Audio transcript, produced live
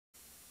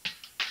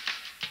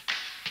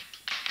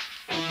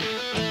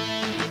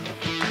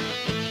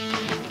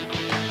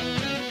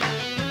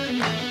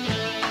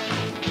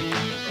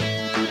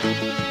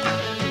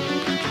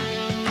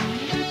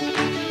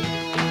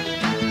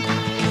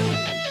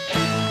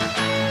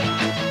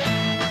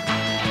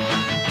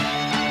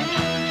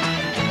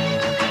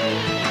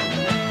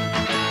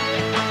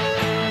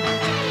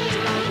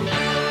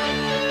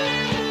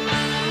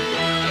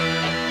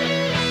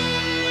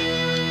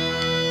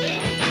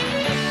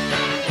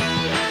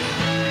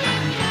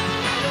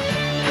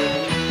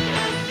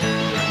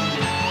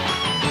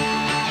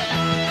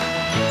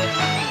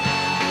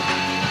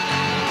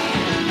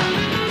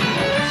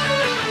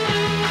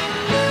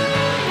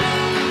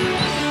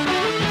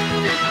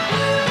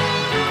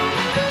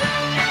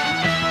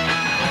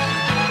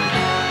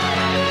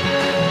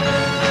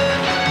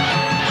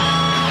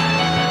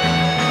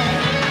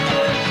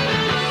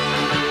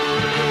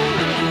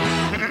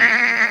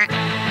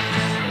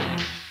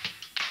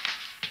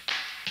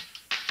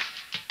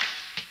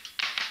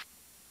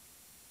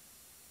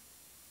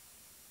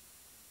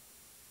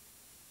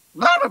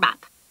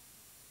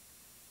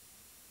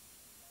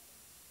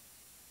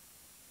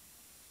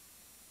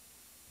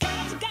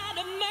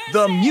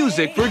The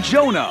music for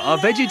Jonah, a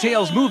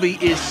VeggieTales movie,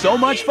 is so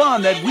much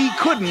fun that we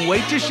couldn't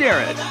wait to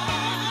share it.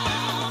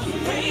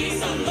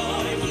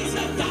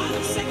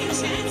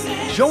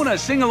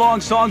 Jonah's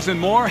sing-along songs and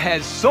more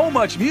has so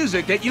much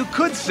music that you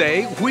could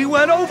say we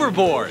went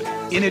overboard.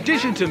 In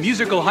addition to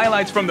musical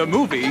highlights from the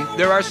movie,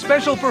 there are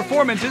special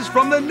performances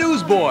from the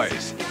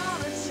Newsboys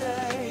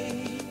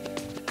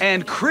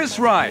and Chris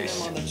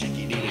Rice.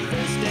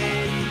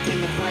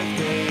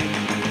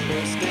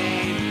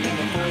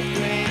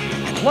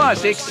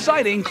 Plus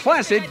exciting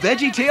classic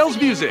VeggieTales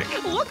music.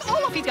 Look,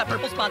 Olafie's got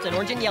purple spots and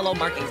orange and yellow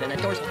markings and a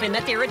dorsal fin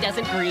that's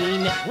iridescent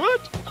green. What?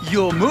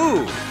 You'll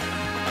move,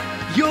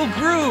 you'll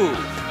groove,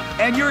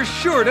 and you're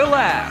sure to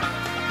laugh.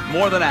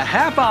 More than a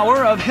half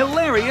hour of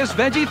hilarious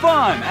veggie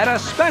fun at a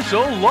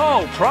special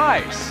low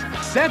price.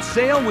 Set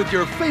sail with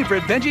your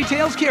favorite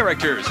VeggieTales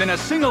characters in a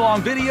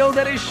sing-along video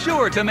that is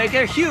sure to make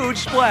a huge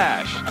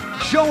splash.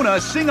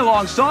 Jonah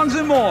sing-along songs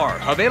and more,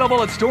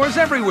 available at stores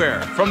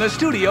everywhere from the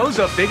studios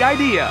of Big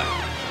Idea.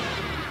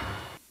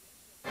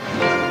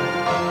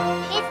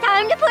 It's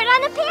time to put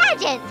on a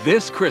pageant.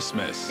 This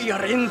Christmas,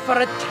 You're in for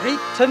a treat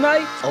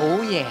tonight.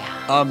 Oh, yeah.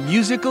 a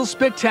musical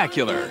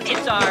spectacular.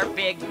 It's our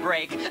big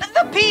break.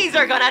 The peas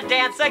are gonna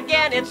dance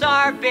again. It's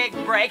our big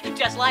break,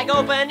 just like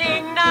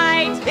opening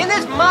night. In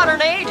this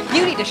modern age,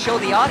 you need to show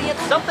the audience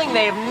something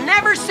they've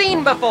never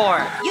seen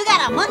before. You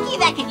got a monkey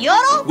that can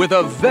yodel? With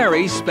a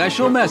very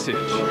special message.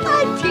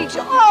 I teach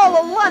all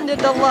of London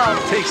to love.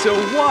 Takes a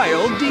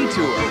wild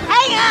detour.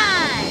 Hang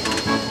on!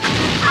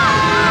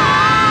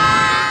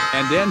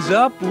 And ends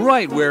up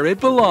right where it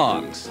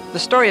belongs. The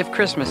story of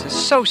Christmas is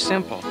so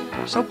simple,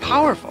 so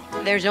powerful.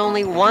 There's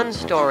only one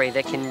story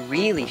that can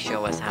really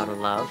show us how to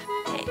love,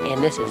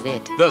 and this is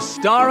it. The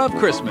Star of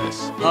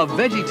Christmas, a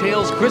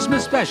VeggieTales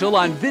Christmas special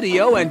on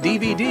video and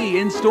DVD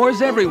in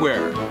stores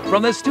everywhere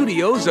from the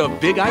studios of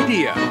Big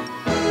Idea.